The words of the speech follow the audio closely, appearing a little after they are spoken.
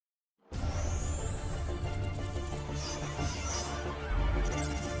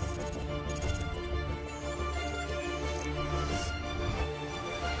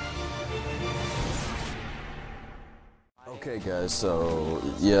Okay guys, so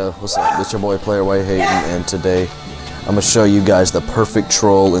yeah, what's up? It's your boy Player White Hayden, and today I'm gonna show you guys the perfect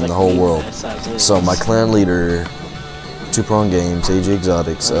troll in the whole world. So my clan leader, Two Prong Games, AJ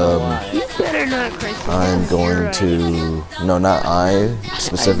Exotics, I'm going to, no, not I,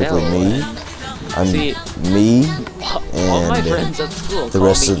 specifically me. Me and the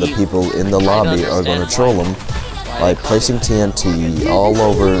rest of the people in the lobby are gonna troll him by placing TNT all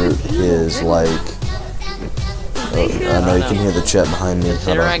over his, like, I know you can hear the chat behind me.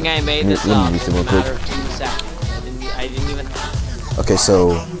 Hold on. Let me mute them real quick. Okay,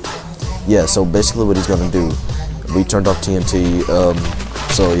 so yeah, so basically what he's gonna do, we turned off TNT.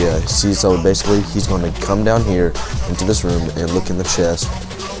 So yeah, see, so basically he's gonna come down here into this room and look in the chest,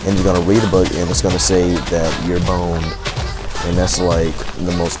 and he's gonna read a book, and it's gonna say that you're boned, and that's like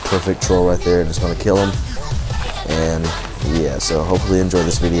the most perfect troll right there, and it's gonna kill him. And yeah, so hopefully you enjoy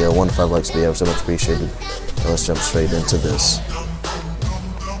this video. 1 to 5 likes would be so much appreciated. And let's jump straight into this.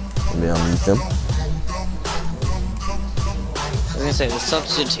 Let me unmute them. I'm gonna say the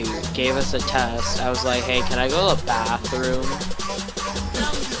substitute gave us a test. I was like, hey, can I go to the bathroom?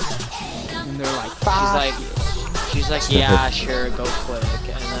 And they're like, she's like, yeah, sure, go quick.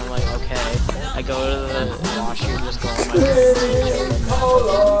 And I'm like, okay. I go to the washroom, just go on my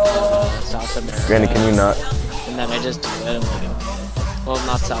South America. Granny, can you not? And then I just do it. I'm like, well,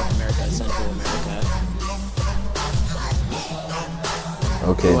 not South America, Central America.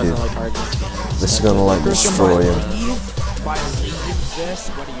 Okay, dude. Like this is gonna like destroy him. What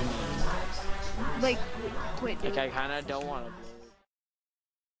do you mean? Like, wait. Like, I kind of don't want to.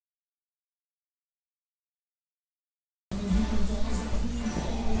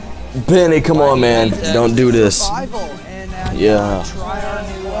 Benny, come on, man. Don't do this. Yeah.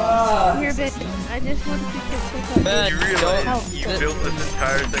 Here, Ben, I just wanted to get quick. You realize you built this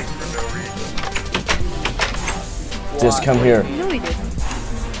entire thing for no reason? Just come here. No, we didn't.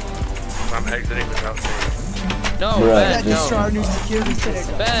 I'm exiting without saving. No, Right, Ben, Try our new security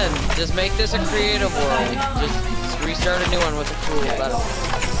system. Ben, just make this a creative world. Just restart a new one with a cool letter.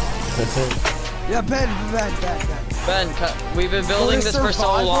 Yeah, Ben. Ben, we've been building this for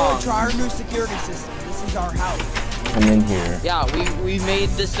so long. Try our new security system. This is our house. Come in here. Yeah, we made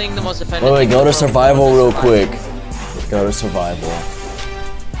this thing the most offended. Wait, go to survival real quick. Go to survival.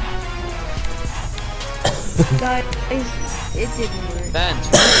 Guys, it didn't work. Ben,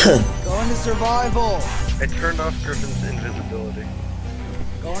 Go into survival. I turned off Griffin's invisibility.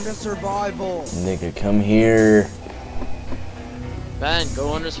 Go into survival. Nigga, come here. Ben,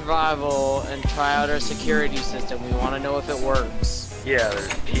 go into survival and try out our security system. We want to know if it works. Yeah, there's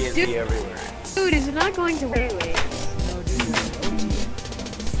TNT everywhere. Dude, is it not going to work?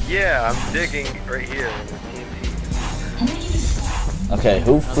 Yeah, I'm digging right here with TNT. Okay,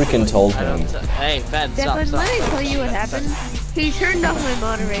 who freaking told him? Hey, Ben, stop. Declan, let me tell you what happened. He turned off my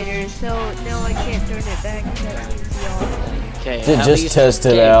moderator, so now I can't turn it back. Okay, Just test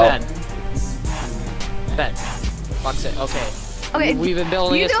it out. Ben, fuck's it. Okay. Okay, We've been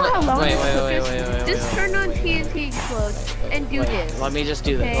building you this. know how long Wait. Just turn on TNT Explode and do this. Let me just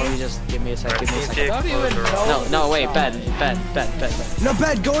do this. Okay. Let me just give me a second. Give me a TNT second. explodes No, wait, Ben. No,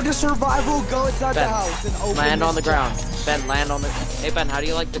 Ben, go into survival. Go inside the Ben, house and open land on the this ground. Ben, land on the. Hey, Ben, how do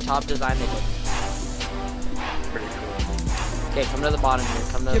you like the top design they did? Pretty cool. Okay, come to the bottom here.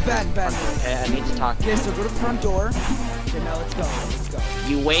 Come to Yeah, the Ben. front door. Okay, I need to talk. Okay, so go to the front door. Okay, now let's go.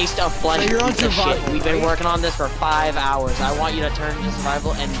 You waste a bloody So you're on piece of shit. survival, We've been right? working on this for 5 hours. I want you to turn to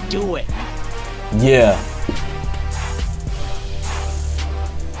survival and do it. Yeah.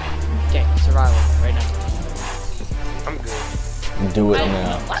 Okay, survival right now. I'm good. Do it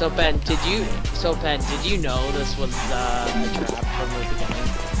now. So Ben, did you know this was a trap from the beginning?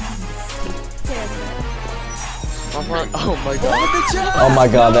 Oh my god. Oh my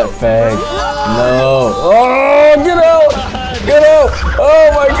god, that fag. No. Oh, get out! Get out!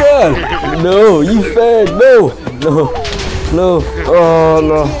 Oh my god! No, you fag. No. Oh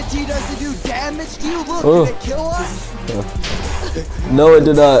no. TNT doesn't do damage to you. Look, Oh. did it kill us? No, it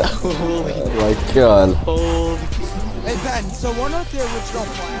did not. Holy, Oh my god. holy. Hey, Ben, so what the original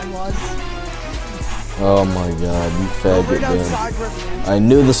plan was? Oh my god, you faggot, Right man. outside where the entrance I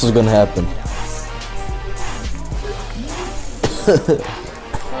knew this was gonna happen. Oh,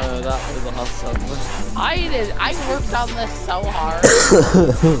 that was awesome. I worked on this so hard.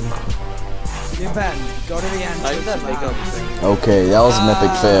 Yeah, Ben, go to the entrance. Okay, that was an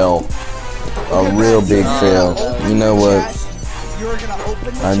epic fail. A real big fail. You know what? You're gonna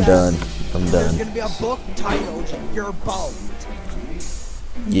open the I'm chest. done. I'm There's done. gonna be a book titled "You're Boned."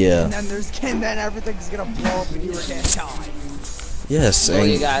 Yeah. And then everything's gonna blow up and you're gonna die. Yes, Well,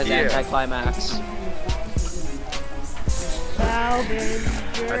 you and guys, Yeah. anticlimax. I knew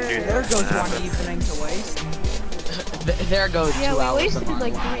There that goes would one happen. evening to waste. There goes 2 Yeah, we hours wasted of my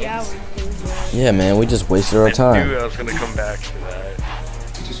like 3 life. hours doing that. Yeah, man, we just wasted our I knew time. I was gonna come back to that.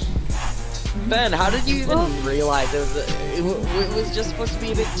 Ben, how did you even realize it was just supposed to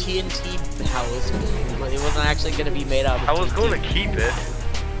be a big TNT house? But it wasn't actually going to be made out of I was TNT. going to keep it,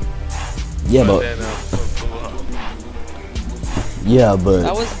 Yeah, but then it blew up. yeah, That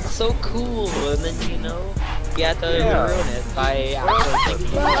but was so cool, and then, you know, you had to Yeah. ruin it by actually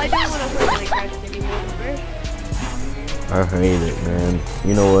thinking. Well, I don't want to play Minecraft anymore, remember? I hate it, man.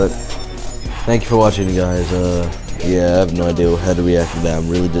 You know what? Thank you for watching, guys. Yeah, I have no idea how to react to that. I'm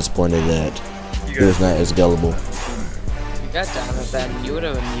really disappointed that You he was guys, not as gullible. God damn it, Ben, you would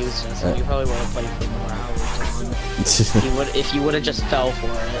have amused us, and you probably would have played for more hours. If you would have just fell for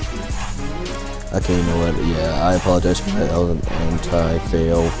it. Okay, you know what? Yeah, I apologize for that. That was an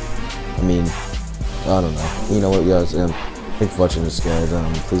anti-fail. I mean, I don't know. You know what, guys? Thank you for watching this, guys.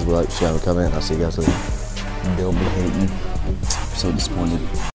 Please like, share, and comment. I'll see you guys later. Don't be hating. I'm so disappointed.